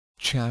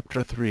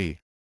Chapter 3.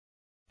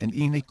 And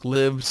Enoch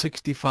lived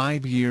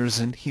 65 years,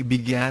 and he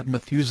begat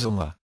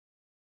Methuselah.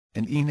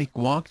 And Enoch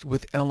walked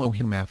with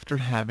Elohim after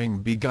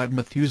having begot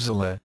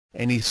Methuselah,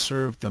 and he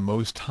served the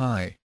Most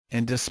High,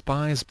 and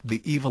despised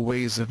the evil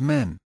ways of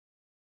men.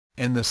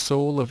 And the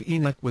soul of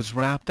Enoch was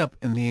wrapped up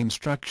in the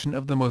instruction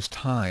of the Most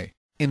High,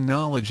 in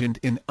knowledge and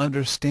in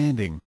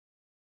understanding.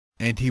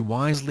 And he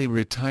wisely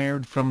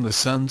retired from the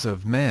sons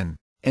of men,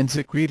 and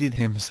secreted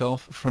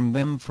himself from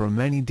them for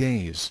many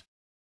days.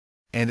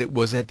 And it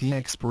was at the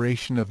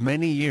expiration of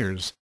many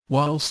years,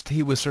 whilst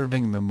he was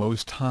serving the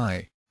Most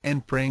High,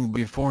 and praying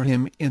before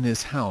him in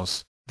his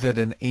house, that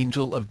an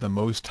angel of the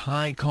Most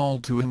High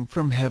called to him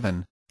from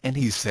heaven, and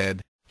he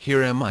said,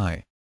 Here am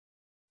I.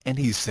 And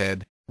he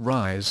said,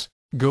 Rise,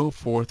 go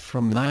forth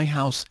from thy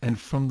house and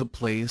from the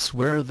place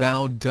where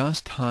thou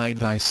dost hide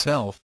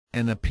thyself,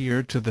 and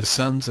appear to the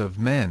sons of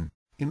men,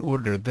 in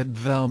order that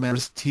thou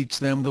mayest teach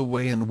them the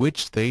way in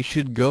which they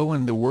should go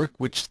and the work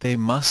which they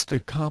must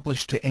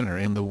accomplish to enter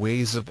in the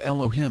ways of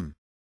Elohim.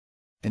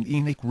 And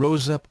Enoch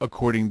rose up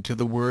according to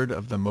the word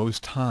of the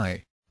Most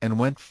High, and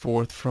went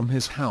forth from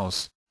his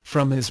house,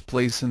 from his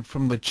place and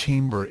from the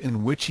chamber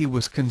in which he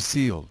was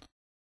concealed.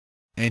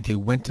 And he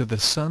went to the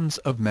sons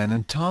of men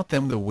and taught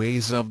them the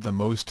ways of the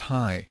Most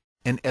High,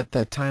 and at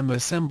that time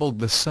assembled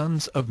the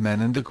sons of men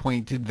and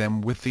acquainted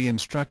them with the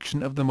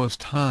instruction of the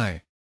Most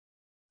High.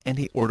 And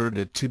he ordered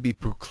it to be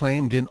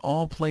proclaimed in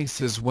all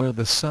places where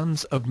the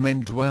sons of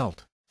men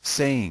dwelt,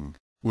 saying,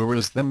 Where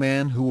is the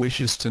man who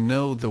wishes to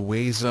know the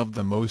ways of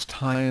the Most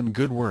High and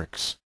good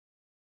works?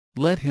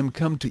 Let him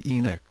come to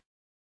Enoch.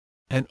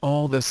 And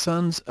all the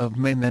sons of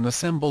men then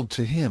assembled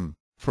to him,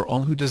 for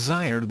all who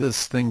desired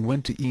this thing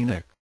went to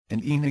Enoch,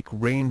 and Enoch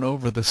reigned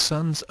over the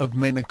sons of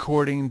men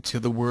according to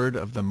the word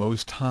of the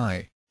Most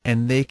High,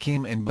 and they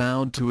came and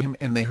bowed to him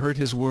and they heard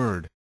his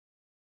word.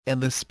 And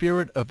the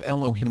spirit of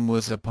Elohim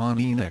was upon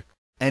Enoch,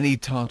 and he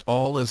taught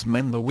all his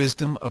men the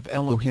wisdom of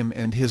Elohim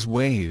and his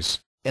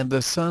ways, and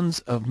the sons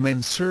of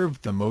men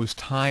served the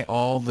Most High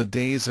all the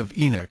days of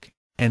Enoch,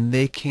 and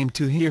they came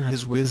to hear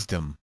his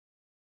wisdom.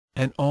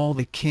 And all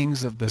the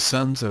kings of the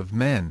sons of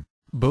men,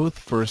 both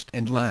first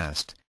and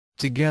last,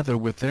 together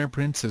with their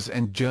princes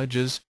and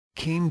judges,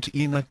 came to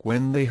Enoch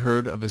when they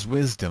heard of his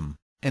wisdom,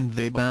 and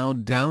they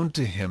bowed down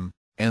to him,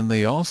 and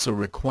they also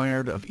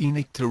required of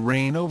Enoch to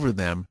reign over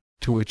them,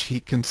 to which he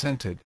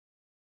consented.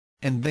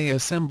 And they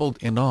assembled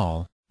in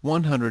all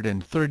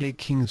 130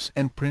 kings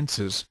and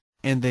princes,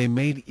 and they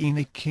made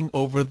Enoch king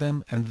over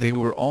them, and they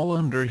were all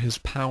under his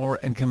power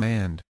and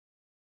command.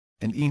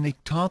 And Enoch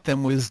taught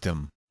them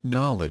wisdom,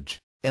 knowledge,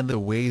 and the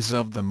ways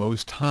of the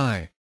Most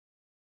High.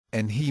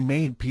 And he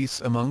made peace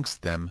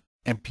amongst them,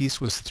 and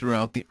peace was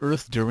throughout the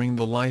earth during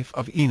the life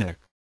of Enoch.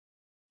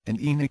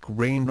 And Enoch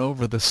reigned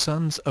over the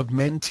sons of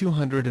men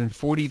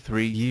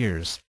 243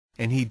 years,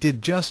 and he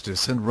did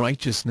justice and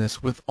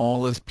righteousness with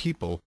all his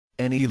people,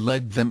 and he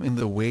led them in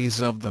the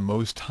ways of the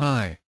Most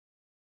High.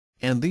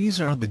 And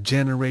these are the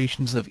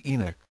generations of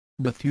Enoch,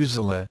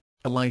 Methuselah,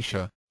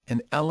 Elisha,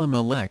 and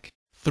Elimelech,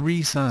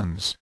 3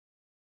 sons.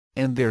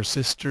 And their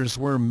sisters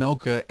were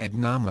Milcah and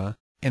Naamah,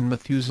 and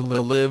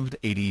Methuselah lived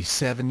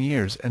 87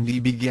 years, and he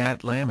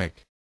begat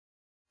Lamech.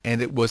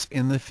 And it was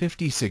in the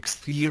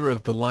 56th year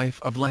of the life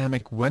of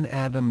Lamech when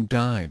Adam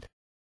died.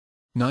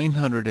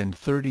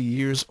 930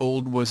 years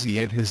old was he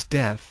at his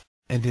death,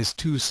 and his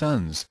 2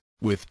 sons,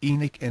 with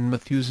Enoch and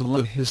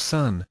Methuselah his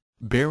son,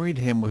 buried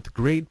him with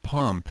great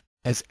pomp,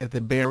 as at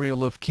the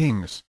burial of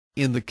kings,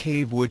 in the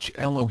cave which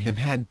Elohim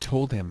had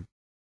told him.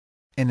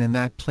 And in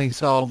that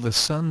place all the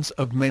sons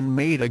of men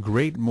made a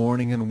great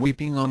mourning and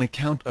weeping on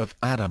account of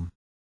Adam.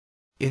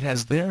 It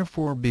has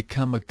therefore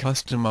become a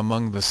custom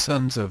among the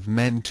sons of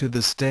men to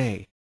this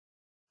day.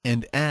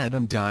 And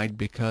Adam died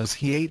because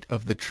he ate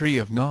of the tree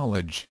of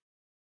knowledge.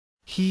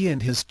 He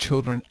and his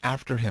children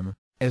after him,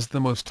 as the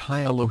Most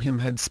High Elohim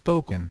had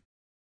spoken.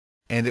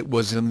 And it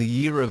was in the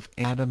year of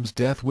Adam's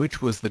death,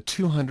 which was the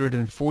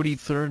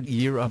 243rd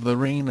year of the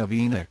reign of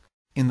Enoch.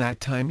 In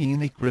that time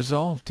Enoch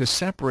resolved to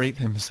separate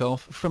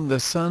himself from the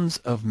sons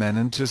of men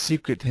and to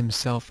secret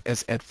himself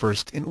as at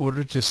first in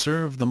order to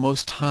serve the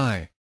Most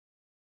High.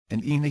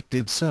 And Enoch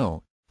did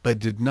so, but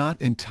did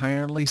not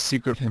entirely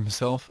secret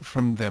himself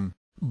from them,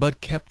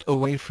 but kept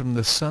away from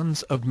the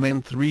sons of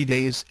men 3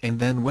 days and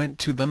then went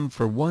to them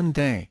for 1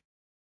 day.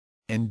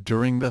 And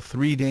during the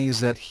 3 days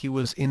that he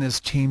was in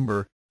his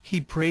chamber, he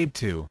prayed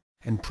to,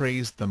 and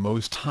praised the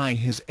Most High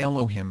his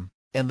Elohim,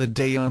 and the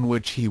day on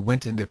which he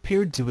went and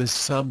appeared to his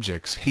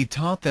subjects he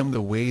taught them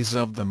the ways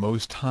of the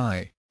Most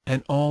High,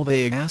 and all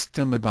they asked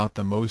him about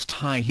the Most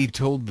High he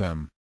told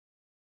them.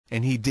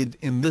 And he did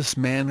in this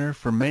manner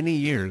for many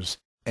years,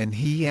 and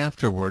he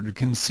afterward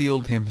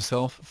concealed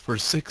himself for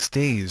 6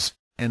 days,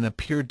 and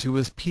appeared to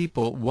his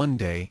people 1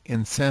 day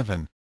in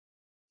 7.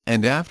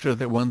 And after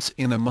that once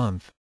in a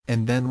month,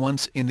 and then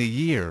once in a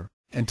year,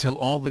 until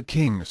all the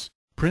kings,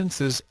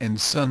 princes and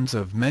sons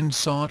of men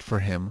sought for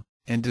him,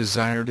 and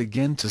desired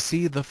again to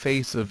see the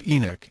face of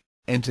Enoch,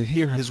 and to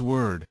hear his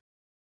word.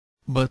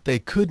 But they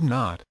could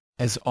not,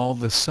 as all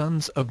the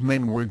sons of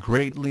men were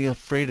greatly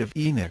afraid of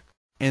Enoch,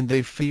 and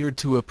they feared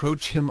to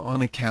approach him on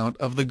account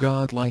of the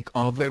godlike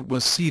awe that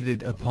was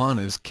seated upon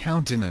his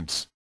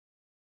countenance.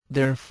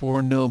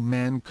 Therefore no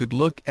man could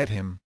look at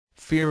him,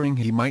 fearing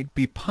he might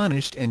be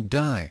punished and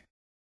die.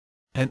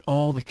 And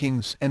all the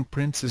kings and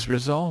princes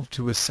resolved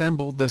to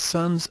assemble the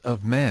sons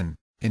of men,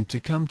 and to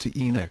come to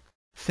Enoch,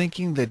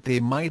 thinking that they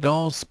might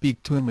all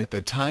speak to him at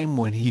the time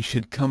when he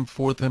should come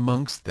forth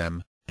amongst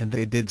them, and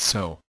they did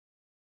so.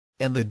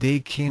 And the day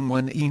came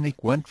when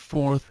Enoch went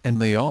forth, and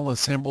they all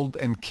assembled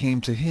and came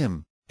to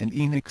him, and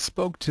Enoch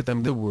spoke to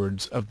them the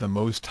words of the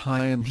Most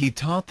High, and he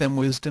taught them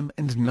wisdom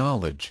and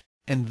knowledge,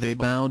 and they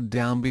bowed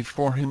down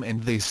before him,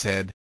 and they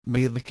said,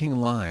 May the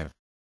King live!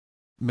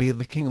 May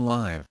the King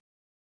live!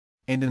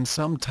 And in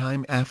some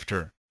time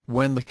after,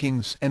 when the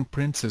kings and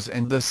princes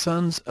and the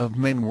sons of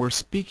men were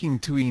speaking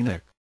to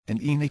Enoch,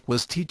 and Enoch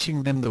was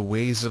teaching them the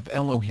ways of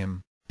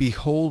Elohim,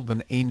 behold,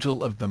 an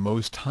angel of the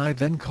Most High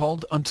then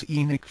called unto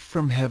Enoch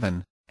from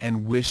heaven,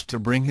 and wished to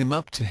bring him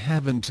up to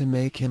heaven to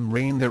make him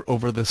reign there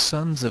over the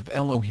sons of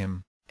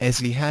Elohim, as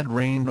he had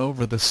reigned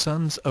over the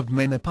sons of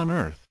men upon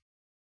earth.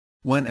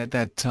 When at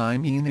that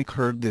time Enoch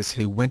heard this,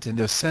 he went and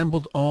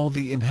assembled all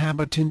the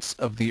inhabitants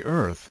of the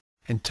earth,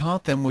 and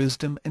taught them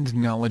wisdom and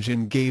knowledge,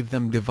 and gave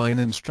them divine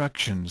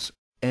instructions,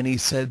 and he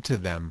said to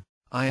them,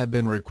 I have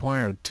been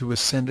required to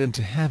ascend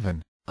into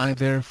heaven, I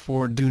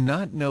therefore do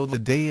not know the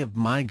day of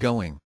my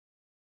going.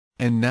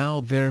 And now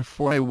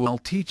therefore I will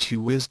teach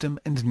you wisdom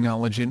and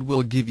knowledge, and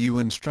will give you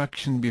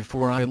instruction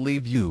before I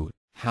leave you,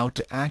 how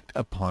to act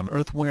upon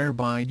earth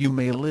whereby you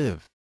may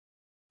live.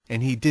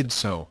 And he did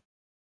so.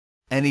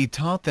 And he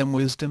taught them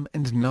wisdom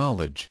and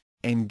knowledge,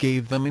 and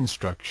gave them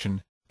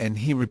instruction, and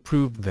he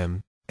reproved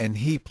them, and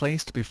he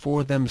placed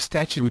before them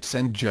statutes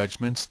and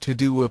judgments to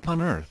do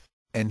upon earth,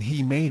 and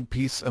he made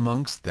peace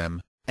amongst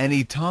them, and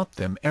he taught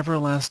them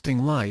everlasting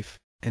life,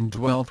 and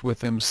dwelt with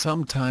them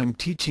some time,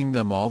 teaching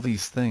them all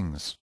these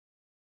things.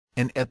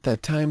 And at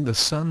that time the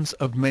sons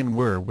of men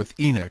were with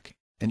Enoch,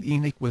 and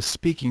Enoch was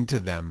speaking to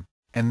them,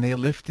 and they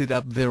lifted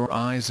up their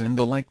eyes, and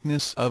the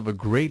likeness of a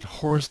great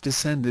horse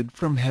descended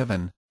from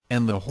heaven,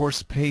 and the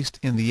horse paced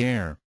in the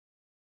air.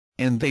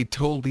 And they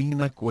told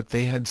Enoch what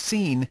they had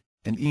seen,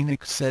 and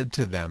Enoch said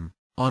to them,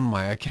 On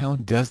my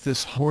account does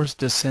this horse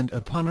descend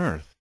upon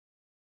earth.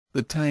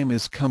 The time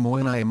is come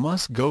when I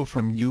must go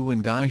from you,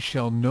 and I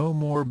shall no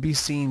more be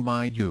seen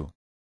by you.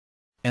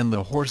 And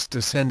the horse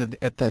descended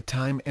at that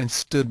time and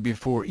stood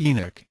before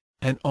Enoch,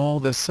 and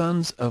all the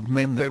sons of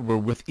men that were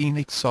with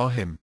Enoch saw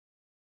him.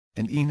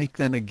 And Enoch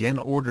then again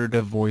ordered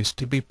a voice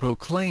to be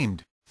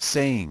proclaimed,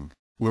 saying,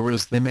 Where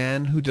is the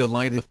man who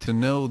delighteth to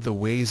know the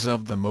ways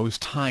of the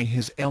Most High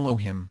his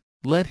Elohim?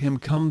 Let him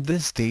come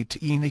this day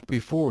to Enoch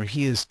before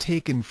he is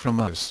taken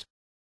from us.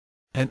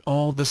 And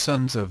all the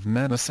sons of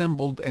men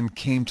assembled and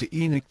came to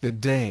Enoch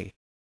that day.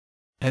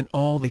 And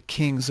all the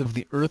kings of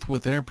the earth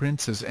with their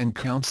princes and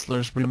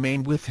counselors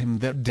remained with him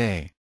that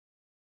day.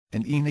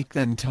 And Enoch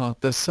then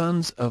taught the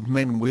sons of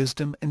men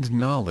wisdom and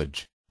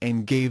knowledge,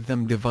 and gave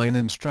them divine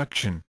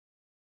instruction.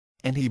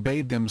 And he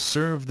bade them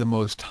serve the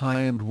Most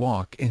High and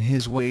walk in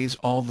his ways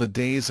all the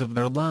days of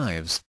their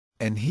lives,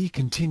 and he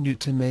continued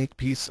to make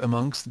peace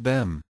amongst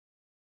them.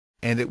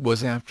 And it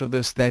was after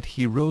this that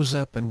he rose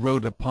up and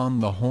rode upon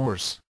the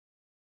horse.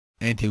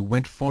 And he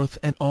went forth,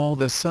 and all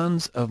the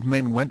sons of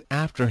men went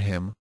after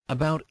him,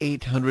 about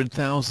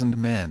 800,000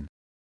 men.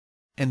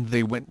 And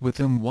they went with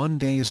him 1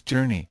 day's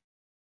journey.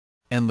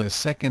 And the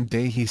second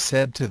day he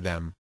said to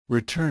them,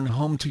 Return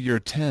home to your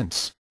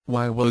tents,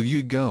 why will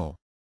you go?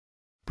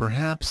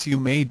 Perhaps you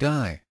may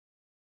die.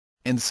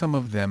 And some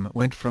of them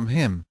went from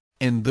him,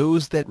 and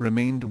those that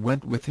remained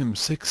went with him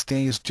 6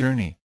 days'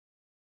 journey.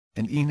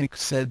 And Enoch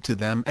said to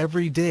them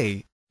every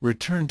day,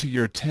 Return to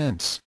your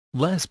tents,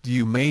 lest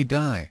you may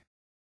die.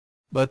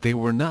 But they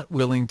were not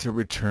willing to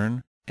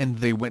return, and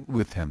they went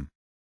with him.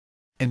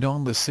 And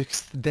on the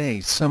 6th day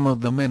some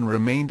of the men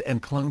remained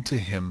and clung to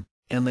him,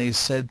 and they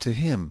said to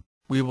him,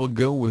 We will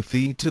go with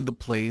thee to the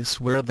place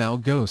where thou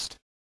goest.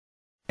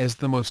 As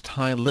the Most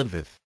High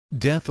liveth,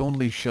 death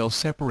only shall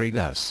separate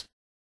us.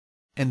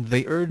 And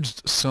they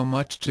urged so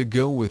much to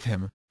go with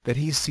him, that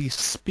he ceased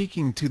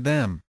speaking to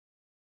them.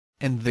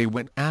 And they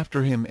went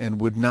after him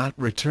and would not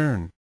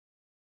return.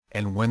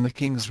 And when the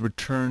kings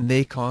returned,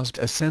 they caused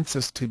a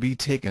census to be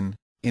taken,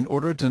 in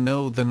order to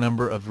know the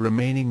number of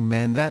remaining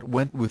men that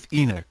went with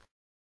Enoch.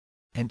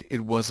 And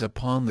it was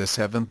upon the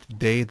 7th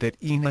day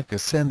that Enoch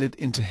ascended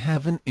into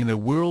heaven in a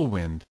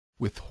whirlwind,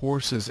 with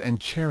horses and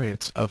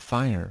chariots of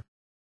fire.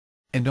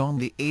 And on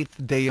the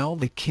 8th day all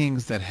the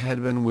kings that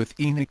had been with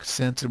Enoch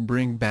sent to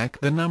bring back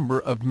the number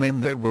of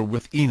men that were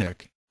with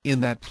Enoch,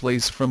 in that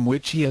place from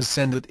which he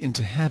ascended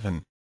into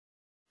heaven.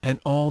 And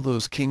all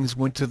those kings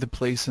went to the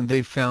place, and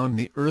they found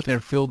the earth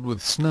there filled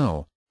with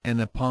snow, and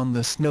upon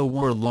the snow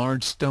were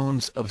large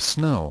stones of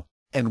snow,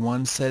 and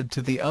one said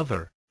to the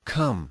other,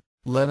 Come,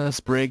 let us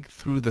break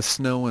through the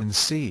snow and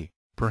see,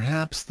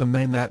 perhaps the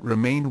men that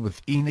remained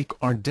with Enoch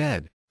are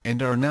dead,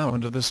 and are now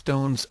under the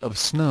stones of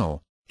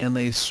snow. And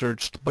they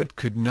searched but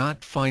could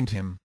not find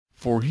him,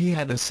 for he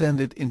had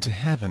ascended into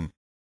heaven.